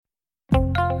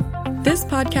This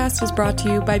podcast is brought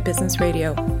to you by Business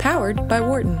Radio, powered by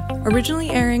Wharton, originally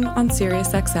airing on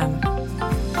SiriusXM.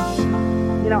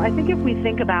 I think if we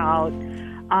think about,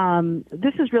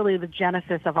 this is really the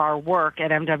genesis of our work at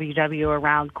MWW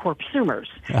around corpsumers.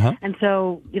 Uh-huh. And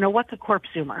so, what's a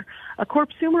corpsumer? A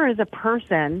corpsumer is a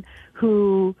person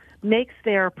who makes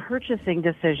their purchasing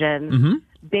decisions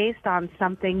based on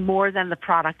something more than the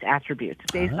product attributes,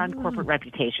 based on corporate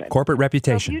reputation. Corporate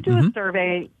reputation. So if you do a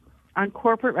survey on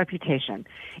corporate reputation,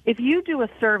 if you do a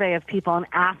survey of people and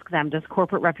ask them, does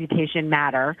corporate reputation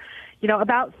matter?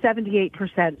 About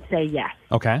 78% say yes.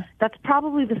 Okay. That's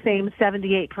probably the same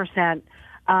 78%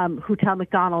 who tell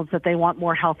McDonald's that they want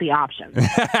more healthy options.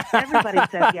 Everybody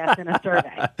says yes in a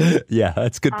survey. Yeah,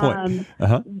 that's a good point.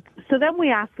 So then we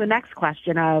ask the next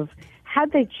question of,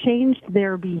 had they changed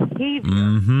their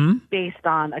behavior based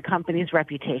on a company's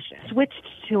reputation, switched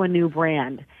to a new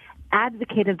brand,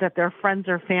 advocated that their friends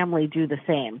or family do the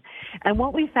same? And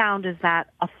what we found is that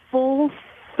a full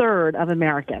third of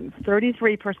Americans,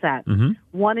 33%,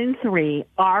 1 in 3,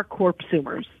 are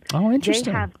corpsumers. Oh,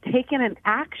 interesting. They have taken an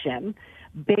action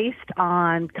based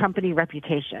on company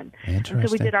reputation. Interesting. And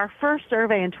so we did our first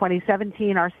survey in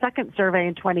 2017, our second survey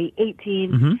in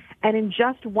 2018, and in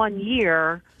just 1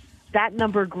 year, that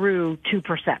number grew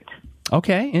 2%.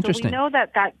 Okay, interesting. So we know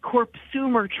that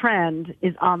corpsumer trend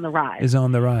is on the rise. Is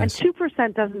on the rise. And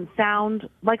 2% doesn't sound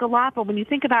like a lot, but when you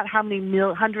think about how many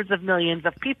hundreds of millions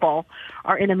of people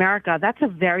are in America, that's a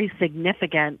very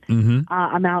significant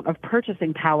amount of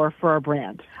purchasing power for a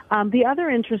brand. The other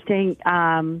interesting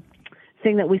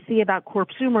thing that we see about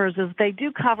corpsumers is they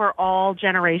do cover all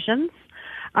generations,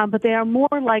 but they are more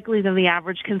likely than the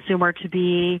average consumer to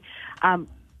be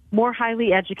more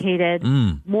highly educated,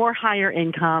 more higher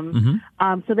income.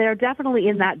 So they are definitely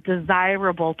in that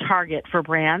desirable target for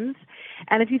brands.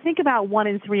 And if you think about 1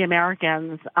 in 3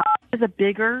 Americans, is a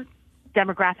bigger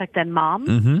demographic than moms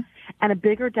and a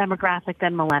bigger demographic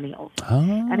than millennials.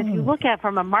 And if you look at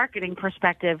from a marketing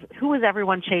perspective, who is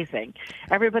everyone chasing?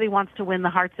 Everybody wants to win the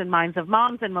hearts and minds of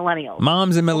moms and millennials.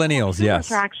 Moms and millennials,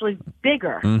 yes. Are actually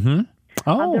bigger.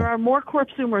 Oh. There are more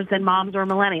corpsumers than moms or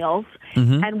millennials,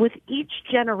 and with each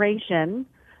generation,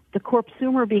 the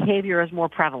corpsumer behavior is more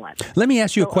prevalent. Let me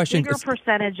ask you a question. A bigger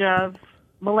percentage of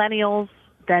millennials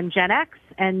than Gen X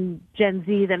and Gen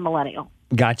Z than millennial.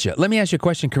 Gotcha. Let me ask you a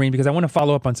question, Karine, because I want to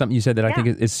follow up on something you said that I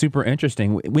think is super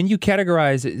interesting. When you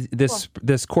categorize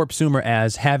this corpsumer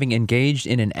as having engaged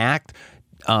in an act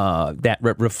that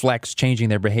reflects changing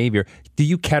their behavior, do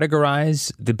you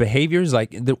categorize the behaviors?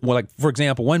 Like, for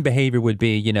example, one behavior would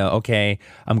be, okay,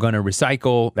 I'm going to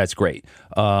recycle. That's great.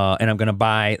 And I'm going to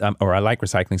buy, or I like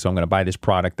recycling, so I'm going to buy this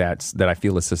product that I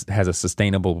feel has a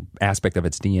sustainable aspect of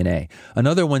its DNA.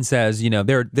 Another one says,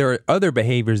 there are other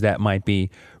behaviors that might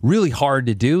be really hard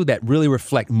to do that really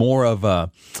reflect more of a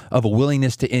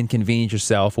willingness to inconvenience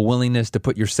yourself, a willingness to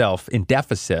put yourself in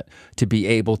deficit to be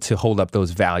able to hold up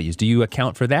those values. Do you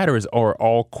account for that, or are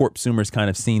all corpsumers kind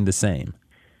of seen the same?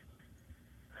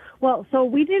 Well, so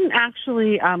we didn't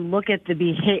actually look at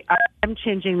them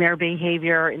changing their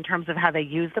behavior in terms of how they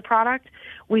use the product.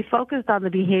 We focused on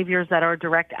the behaviors that are a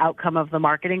direct outcome of the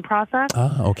marketing process.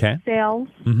 Okay. Sales,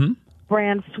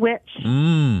 brand switch,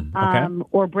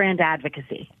 or brand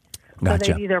advocacy. Gotcha.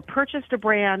 So they've either purchased a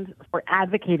brand or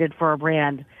advocated for a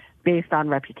brand based on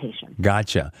reputation.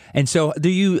 Gotcha. And so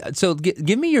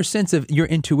give me your sense of your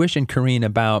intuition, Karine,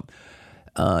 about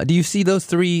do you see those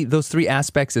three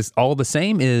aspects as all the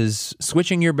same? Is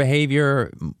switching your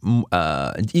behavior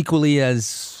equally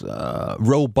as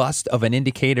robust of an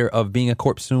indicator of being a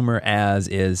corpsumer as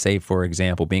is, say, for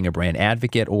example, being a brand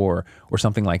advocate or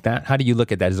something like that? How do you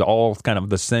look at that? Is it all kind of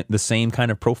the same kind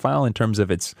of profile in terms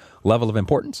of its level of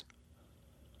importance?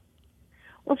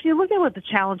 Well, if you look at what the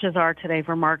challenges are today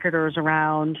for marketers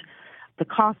around the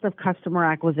cost of customer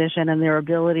acquisition and their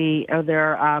ability or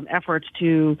their efforts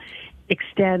to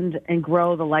extend and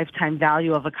grow the lifetime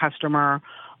value of a customer,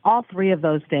 all three of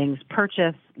those things,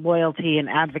 purchase, loyalty, and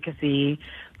advocacy,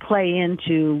 play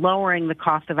into lowering the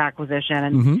cost of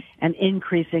acquisition and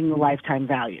increasing the lifetime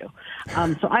value.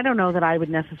 So I don't know that I would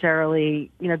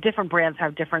necessarily, different brands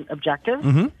have different objectives.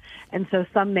 And so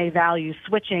some may value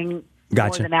switching more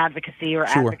than advocacy or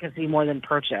advocacy more than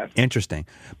purchase. Interesting.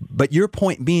 But your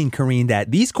point being, Karine,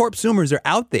 that these corpsumers are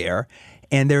out there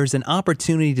and there's an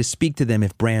opportunity to speak to them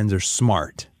if brands are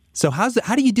smart. So how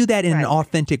do you do that in an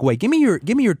authentic way? Give me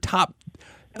your top.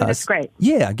 That's great.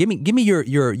 Yeah, give me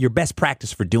your best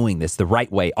practice for doing this the right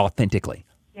way, authentically.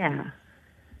 Yeah.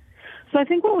 So I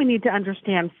think what we need to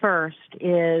understand first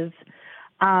is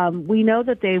we know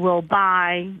that they will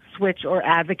buy, switch, or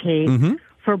advocate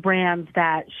for brands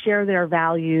that share their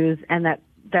values and that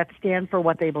that stand for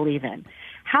what they believe in.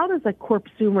 How does a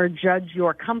corpsumer judge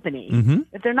your company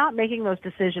if they're not making those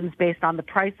decisions based on the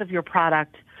price of your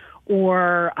product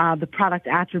or the product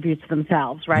attributes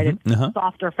themselves, right? It's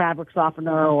softer fabric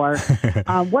softener or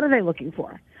what are they looking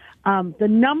for? The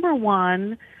number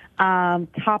one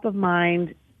top of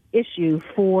mind issue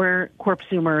for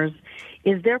corpsumers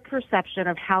is their perception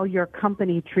of how your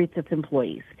company treats its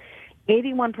employees.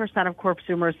 81% of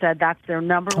corpsumers said that's their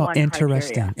number one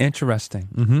criteria.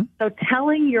 Interesting. So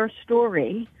telling your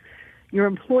story, your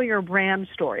employer brand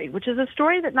story, which is a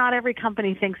story that not every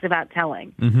company thinks about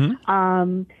telling.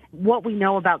 What we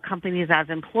know about companies as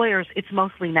employers, it's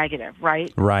mostly negative,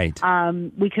 right? Right.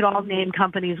 We could all name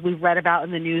companies we've read about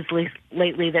in the news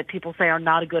lately that people say are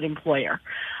not a good employer.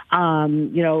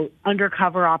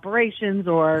 Undercover operations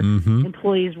or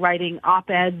employees writing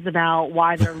op-eds about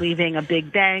why they're leaving a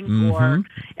big bank or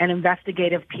an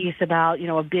investigative piece about,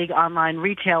 a big online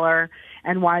retailer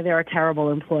and why they're a terrible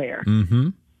employer.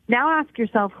 Now ask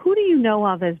yourself, who do you know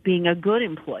of as being a good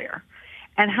employer?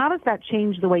 And how does that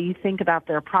change the way you think about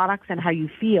their products and how you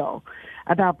feel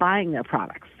about buying their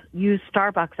products? Use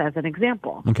Starbucks as an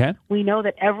example. Okay. We know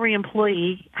that every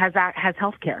employee has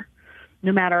health care,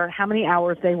 no matter how many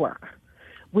hours they work.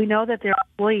 We know that their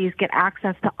employees get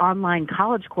access to online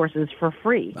college courses for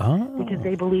free because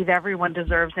they believe everyone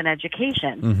deserves an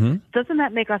education. Doesn't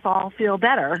that make us all feel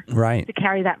better to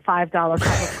carry that $5 cup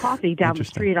of coffee down the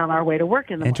street on our way to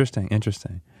work in the morning?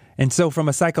 Interesting. And so from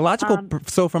a psychological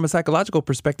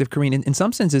perspective, Karine, in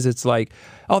some senses, it's like,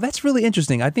 oh, that's really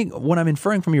interesting. I think what I'm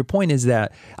inferring from your point is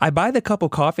that I buy the cup of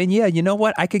coffee, and you know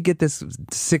what? I could get this $6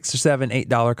 or $7,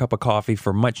 $8 cup of coffee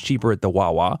for much cheaper at the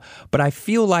Wawa, but I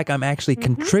feel like I'm actually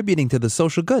contributing to the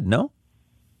social good, no?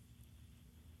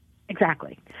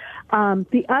 Exactly.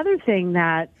 The other thing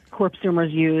that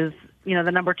corpsumers use,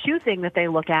 the number two thing that they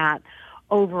look at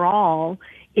overall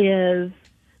is,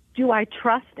 do I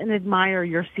trust and admire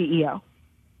your CEO?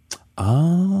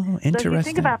 Oh, interesting. So if you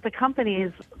think about the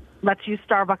companies, let's use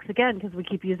Starbucks again because we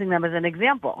keep using them as an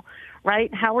example,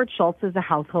 right? Howard Schultz is a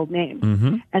household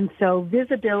name. And so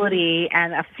visibility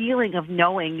and a feeling of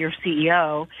knowing your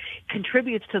CEO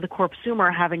contributes to the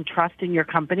corpsumer having trust in your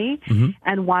company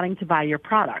and wanting to buy your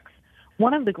products.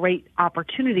 One of the great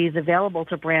opportunities available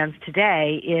to brands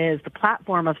today is the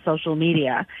platform of social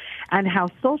media and how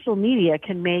social media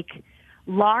can make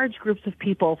large groups of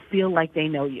people feel like they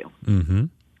know you,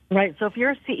 right? So if you're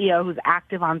a CEO who's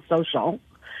active on social,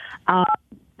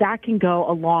 that can go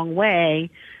a long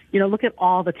way. Look at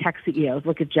all the tech CEOs.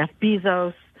 Look at Jeff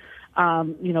Bezos.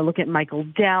 Look at Michael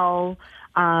Dell.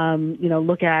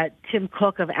 Look at Tim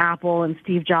Cook of Apple and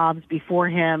Steve Jobs before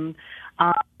him.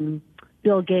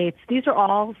 Bill Gates. These are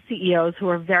all CEOs who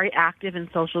are very active in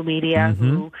social media,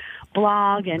 who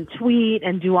blog and tweet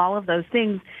and do all of those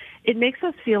things. It makes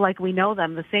us feel like we know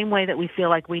them the same way that we feel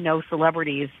like we know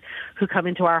celebrities who come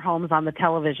into our homes on the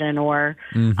television or,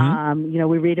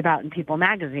 we read about in People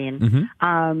magazine.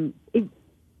 When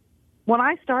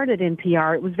I started in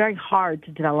PR, it was very hard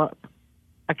to develop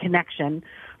a connection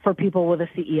for people with a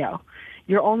CEO.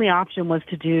 Your only option was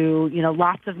to do,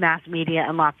 lots of mass media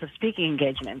and lots of speaking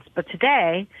engagements. But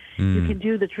today, you can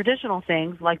do the traditional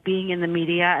things like being in the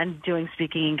media and doing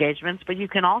speaking engagements, but you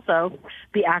can also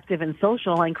be active in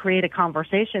social and create a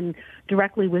conversation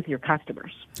directly with your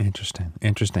customers. Interesting.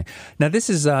 Now, this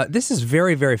is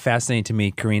very, very fascinating to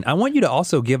me, Karine. I want you to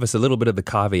also give us a little bit of the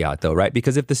caveat, though, right?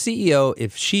 Because if the CEO,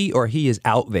 if she or he is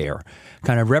out there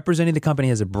kind of representing the company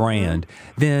as a brand,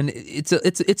 then it's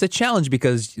a challenge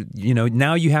because,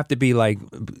 now you have to be like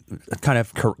kind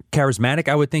of charismatic.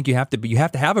 I would think you have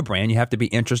to have a brand. You have to be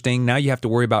interesting. Now you have to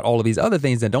worry about all of these other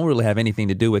things that don't really have anything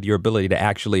to do with your ability to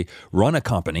actually run a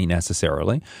company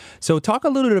necessarily. So talk a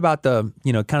little bit about the,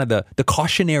 kind of the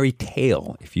cautionary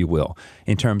tale, if you will,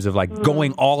 in terms of like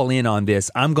going all in on this.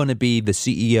 I'm going to be the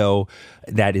CEO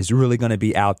that is really going to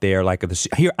be out there. Like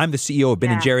here, I'm the CEO of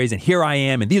Ben & Jerry's, and here I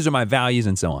am, and these are my values,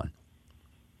 and so on.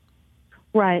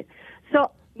 Right. So,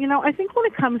 I think when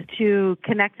it comes to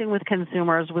connecting with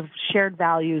consumers with shared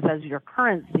values as your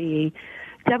currency,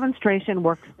 demonstration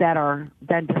works better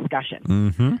than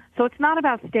discussion. So it's not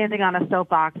about standing on a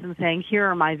soapbox and saying, here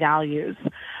are my values.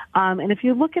 And if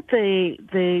you look at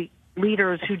the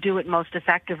leaders who do it most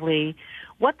effectively,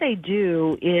 what they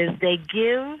do is they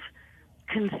give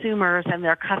consumers and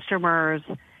their customers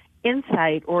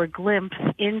insight or a glimpse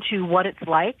into what it's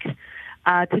like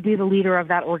to be the leader of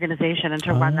that organization and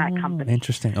to run that company.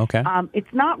 Interesting. Okay.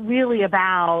 It's not really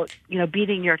about,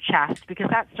 beating your chest, because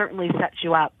that certainly sets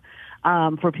you up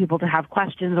for people to have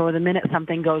questions, or the minute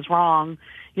something goes wrong,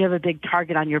 you have a big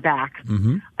target on your back.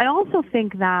 I also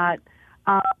think that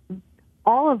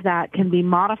all of that can be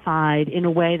modified in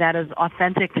a way that is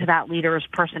authentic to that leader's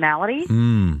personality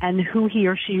and who he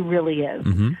or she really is.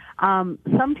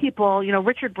 Some people,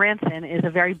 Richard Branson is a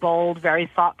very bold, very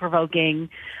thought-provoking,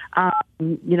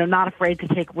 not afraid to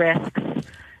take risks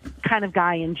kind of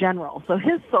guy in general. So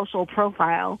his social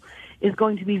profile is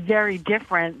going to be very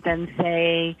different than,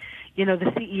 say,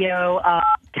 the CEO of an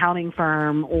accounting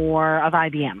firm or of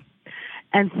IBM.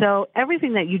 And so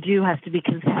everything that you do has to be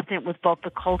consistent with both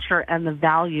the culture and the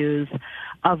values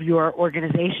of your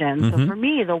organization. So for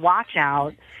me, the watch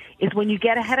out is when you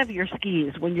get ahead of your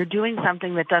skis, when you're doing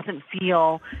something that doesn't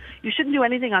feel, you shouldn't do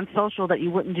anything on social that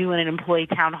you wouldn't do in an employee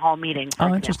town hall meeting,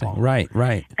 for example. Interesting.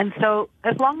 Right. And so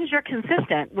as long as you're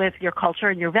consistent with your culture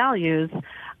and your values,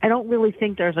 I don't really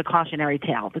think there's a cautionary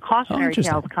tale. The cautionary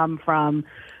tales come from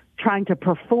trying to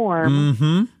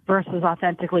perform versus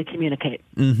authentically communicate.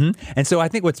 And so I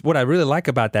think what I really like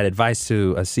about that advice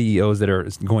to CEOs that are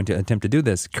going to attempt to do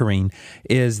this, Kareen,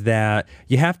 is that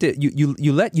you have to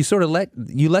you let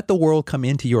the world come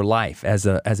into your life as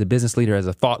a business leader, as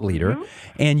a thought leader,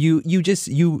 and you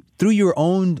through your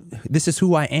own this is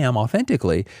who I am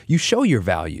authentically, you show your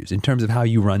values in terms of how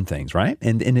you run things, right?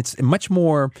 And it's much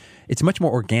more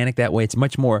organic that way. It's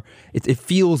much more it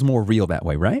feels more real that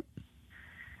way, right?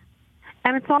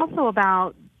 And it's also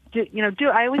about,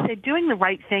 I always say doing the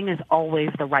right thing is always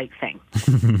the right thing.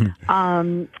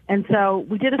 And so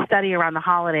we did a study around the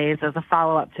holidays as a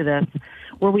follow-up to this,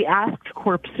 where we asked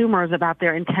consumers about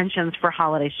their intentions for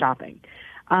holiday shopping.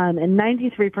 And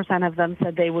 93% of them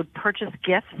said they would purchase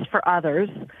gifts for others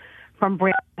from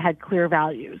brands that had clear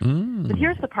values. But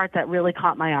here's the part that really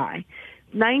caught my eye.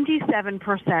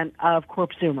 97% of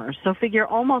consumers, so figure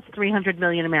almost 300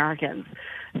 million Americans,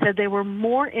 said they were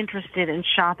more interested in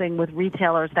shopping with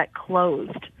retailers that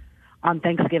closed on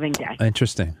Thanksgiving Day.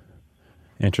 Interesting.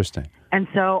 And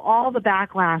so all the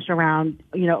backlash around,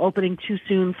 opening too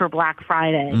soon for Black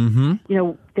Friday,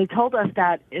 they told us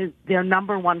that their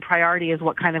number one priority is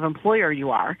what kind of employer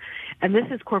you are. And this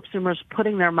is consumers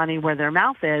putting their money where their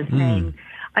mouth is, saying,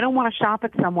 I don't want to shop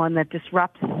at someone that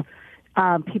disrupts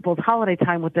people's holiday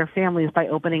time with their families by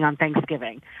opening on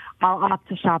Thanksgiving. I'll opt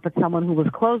to shop at someone who was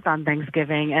closed on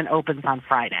Thanksgiving and opens on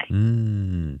Friday.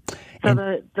 So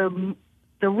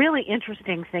the really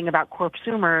interesting thing about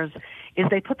consumers is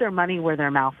they put their money where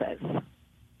their mouth is.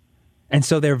 And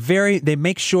so they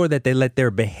make sure that they let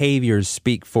their behaviors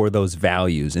speak for those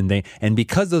values, and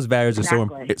because those values are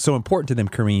so important to them,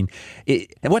 Kareen.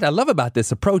 And what I love about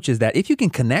this approach is that if you can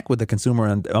connect with the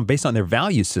consumer based on their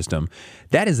value system,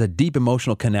 that is a deep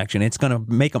emotional connection. It's going to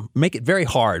make it very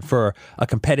hard for a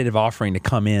competitive offering to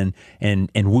come in and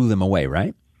woo them away,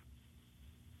 right?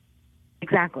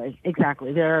 Exactly.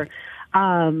 They're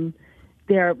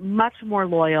much more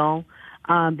loyal.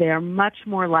 They are much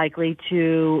more likely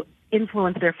to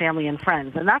influence their family and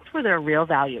friends. And that's where their real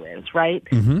value is, right?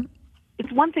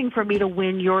 It's one thing for me to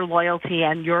win your loyalty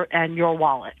and your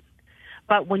wallet.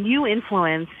 But when you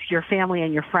influence your family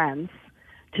and your friends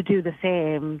to do the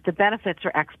same, the benefits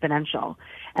are exponential.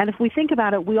 And if we think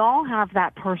about it, we all have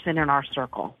that person in our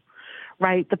circle,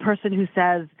 right? The person who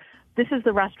says, this is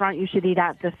the restaurant you should eat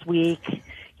at this week.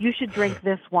 You should drink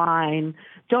this wine.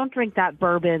 Don't drink that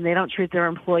bourbon. They don't treat their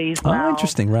employees well. Oh,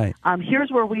 interesting, right. Here's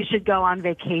where we should go on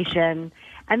vacation.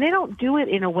 And they don't do it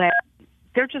in a way,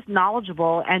 they're just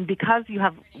knowledgeable. And because you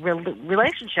have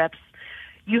relationships,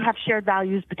 you have shared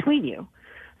values between you.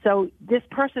 So this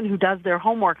person who does their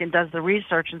homework and does the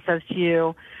research and says to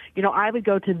you, I would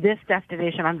go to this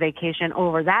destination on vacation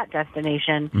over that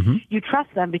destination, you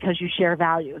trust them because you share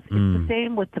values. It's the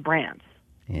same with the brands.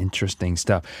 Interesting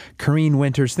stuff. Kareen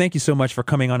Winters, thank you so much for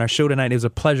coming on our show tonight. It was a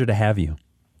pleasure to have you.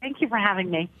 Thank you for having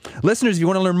me. Listeners, if you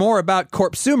want to learn more about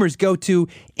consumers, go to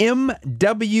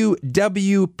mwwpr.com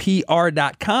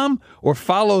or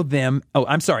follow them.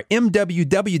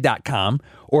 MWW.com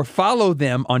or follow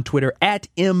them on Twitter at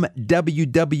MWW_PR.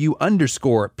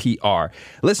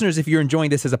 Listeners, if you're enjoying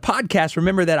this as a podcast,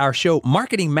 remember that our show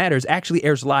Marketing Matters actually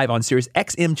airs live on Sirius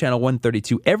XM Channel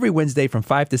 132 every Wednesday from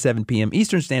 5 to 7 p.m.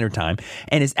 Eastern Standard Time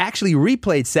and is actually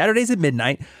replayed Saturdays at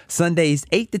midnight, Sundays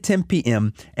 8 to 10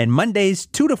 p.m., and Mondays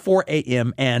 2 to 4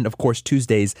 a.m., and of course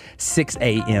Tuesdays 6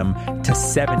 a.m. to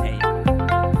 7 a.m.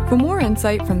 For more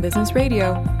insight from Business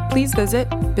Radio, please visit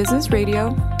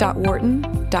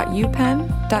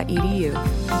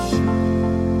businessradio.wharton.upenn.edu.